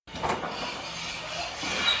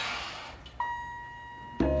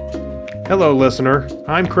Hello, listener.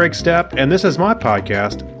 I'm Kreg Steppe, and this is my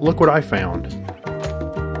podcast, Look What I Found.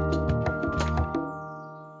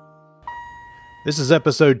 This is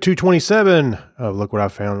episode 227 of Look What I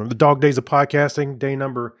Found. The Dog Days of Podcasting, day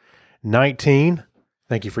number 19.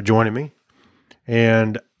 Thank you for joining me.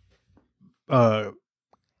 And Kyle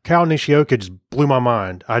Nishioka just blew my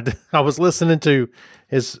mind. I was listening to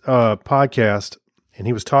his podcast, and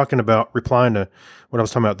he was talking about, replying to what I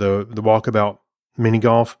was talking about, the walkabout mini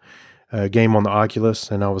golf game on the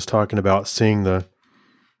Oculus, and I was talking about seeing I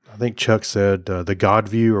think Chuck said the God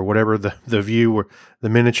view or whatever, the view or the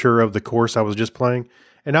miniature of the course I was just playing.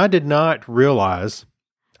 And I did not realize,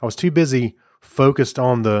 I was too busy focused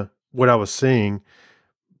on what I was seeing,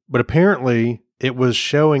 but apparently it was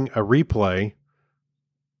showing a replay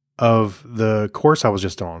of the course I was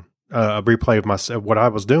just on, a replay of what I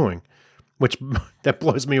was doing, which that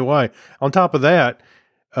blows me away. On top of that,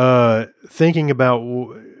 thinking about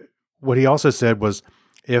what he also said was,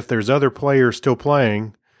 if there's other players still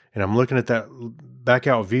playing and I'm looking at that back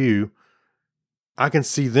out view, I can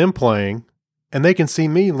see them playing and they can see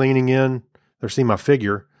me leaning in or see my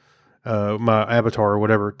figure, my avatar or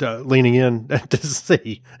whatever, leaning in to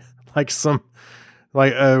see it's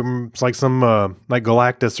like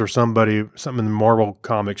Galactus or something in the Marvel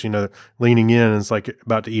comics, leaning in and it's like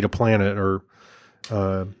about to eat a planet or,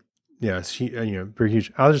 it's pretty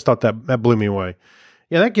huge. I just thought that blew me away.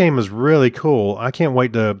 Yeah, that game is really cool. I can't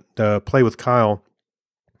wait to play with Kyle.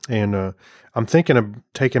 And I'm thinking of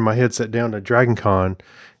taking my headset down to Dragon Con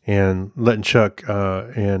and letting Chuck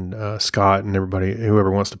and Scott and everybody,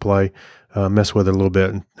 whoever wants to play, mess with it a little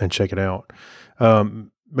bit and check it out.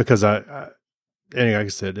 Because anyway, like I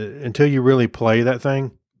said, until you really play that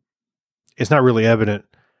thing, it's not really evident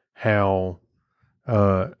how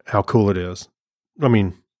cool it is. I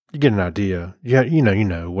mean, you get an idea. Yeah, you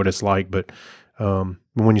know what it's like, but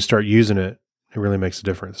when you start using it, it really makes a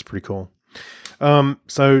difference. It's pretty cool.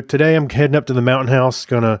 So today I'm heading up to the Mountain House,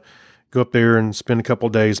 gonna go up there and spend a couple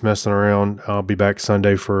of days messing around. I'll be back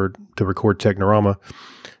Sunday to record Technorama.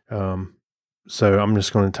 So I'm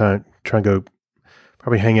just going to try and go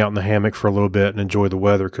probably hang out in the hammock for a little bit and enjoy the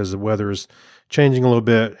weather, because the weather is changing a little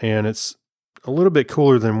bit and it's a little bit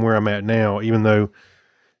cooler than where I'm at now, even though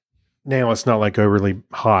now it's not like overly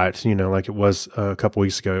hot, like it was a couple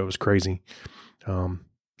weeks ago. It was crazy.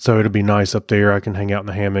 So it'll be nice up there. I can hang out in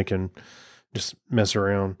the hammock and just mess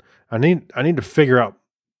around. I need to figure out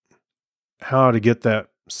how to get that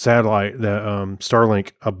satellite, that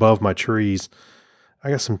Starlink, above my trees. I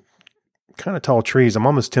got some kind of tall trees. I'm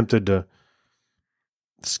almost tempted to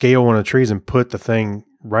scale one of the trees and put the thing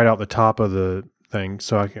right out the top of the thing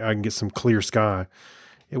so I can get some clear sky.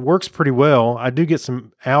 It works pretty well. I do get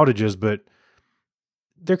some outages, but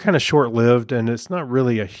they're kind of short-lived, and it's not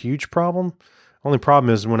really a huge problem. Only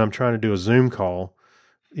problem is when I'm trying to do a Zoom call,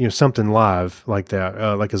 something live like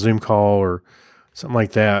that, like a Zoom call or something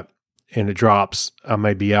like that, and it drops, I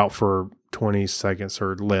may be out for 20 seconds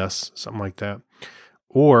or less, something like that.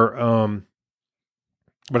 Or,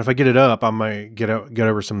 but if I get it up, I might get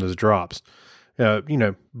over some of those drops.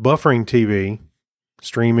 Buffering TV,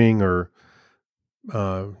 streaming, or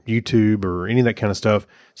YouTube or any of that kind of stuff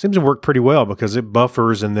seems to work pretty well, because it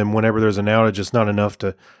buffers, and then whenever there's an outage, it's not enough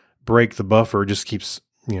to break the buffer. It just keeps,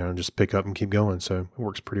 just pick up and keep going. So it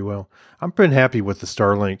works pretty well. I'm pretty happy with the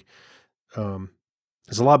Starlink.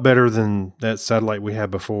 It's a lot better than that satellite we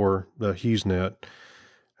had before, the HughesNet.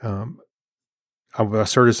 I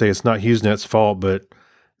started to say it's not HughesNet's fault, but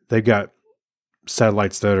they've got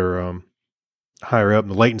satellites that are higher up,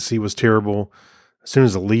 and the latency was terrible. As soon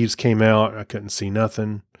as the leaves came out, I couldn't see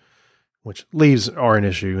nothing, which leaves are an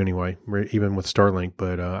issue anyway, even with Starlink,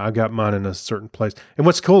 but I got mine in a certain place. And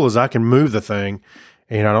what's cool is I can move the thing,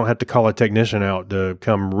 and I don't have to call a technician out to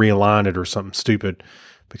come realign it or something stupid,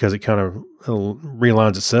 because it kind of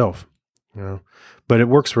realigns itself, But it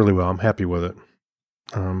works really well. I'm happy with it,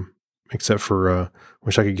 except for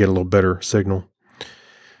wish I could get a little better signal.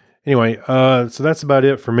 Anyway, so that's about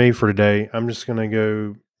it for me for today. I'm just going to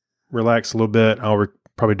go relax a little bit. I'll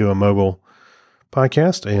probably do a mobile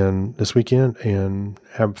podcast this weekend and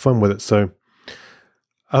have fun with it. So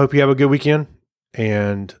I hope you have a good weekend,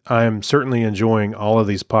 and I am certainly enjoying all of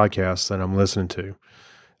these podcasts that I'm listening to.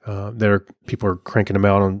 People are cranking them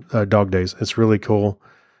out on Dog Days. It's really cool.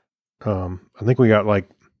 I think we got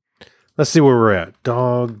let's see where we're at.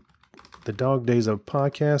 The Dog Days of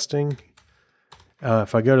Podcasting.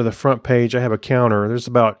 If I go to the front page, I have a counter. There's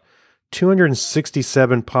about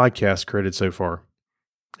 267 podcasts created so far,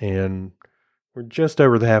 and we're just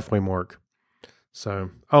over the halfway mark. So,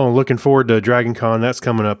 looking forward to Dragon Con. That's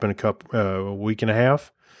coming up in a week and a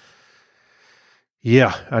half.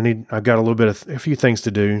 Yeah, I've got a few things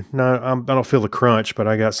to do. No, I don't feel the crunch, but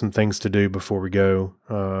I got some things to do before we go.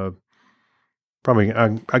 Probably,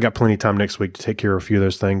 I got plenty of time next week to take care of a few of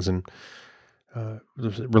those things. And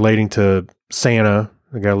relating to Santa,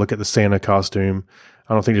 I got to look at the Santa costume.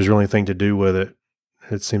 I don't think there's really anything to do with it.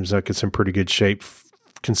 It seems like it's in pretty good shape,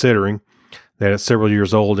 considering that it's several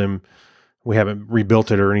years old and we haven't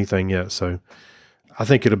rebuilt it or anything yet. So I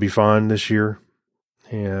think it'll be fun this year.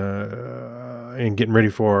 And getting ready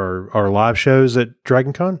for our live shows at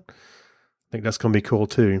Dragon Con. I think that's going to be cool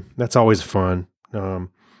too. That's always fun. Even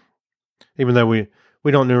though we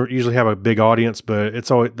don't usually have a big audience, but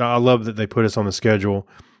I love that they put us on the schedule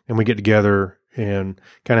and we get together and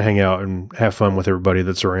kind of hang out and have fun with everybody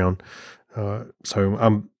that's around. So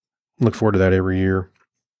I'm look forward to that every year.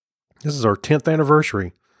 This is our 10th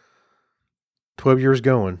anniversary. 12 years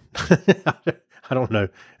going. I don't know.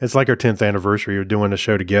 It's like our 10th anniversary of doing a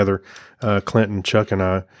show together, Clinton, Chuck, and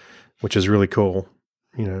I, which is really cool.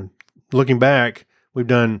 You know, looking back, we've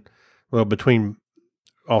done, well, between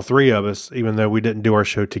all three of us, even though we didn't do our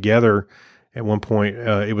show together at one point,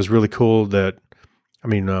 it was really cool not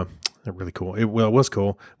really cool. It was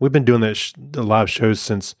cool. We've been doing the live shows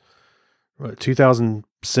since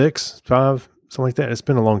 2006, 5, something like that. It's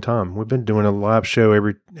been a long time. We've been doing a live show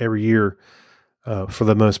every year for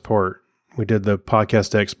the most part. We did the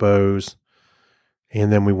podcast expos,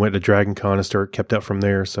 and then we went to Dragon Con and kept up from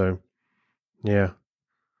there. So, yeah,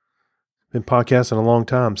 been podcasting a long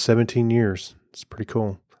time, 17 years. It's pretty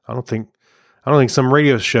cool. I don't think some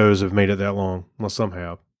radio shows have made it that long. Well, some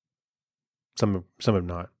have. Some have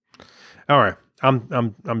not. All right,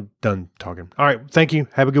 I'm done talking. All right, thank you.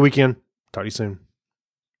 Have a good weekend. Talk to you soon.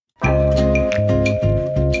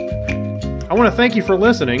 I want to thank you for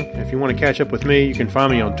listening. If you want to catch up with me, you can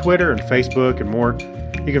find me on Twitter and Facebook and more.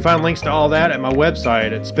 You can find links to all that at my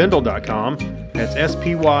website at spindle.com. That's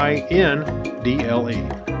SPYNDLE.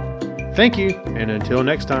 Thank you, and until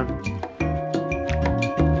next time.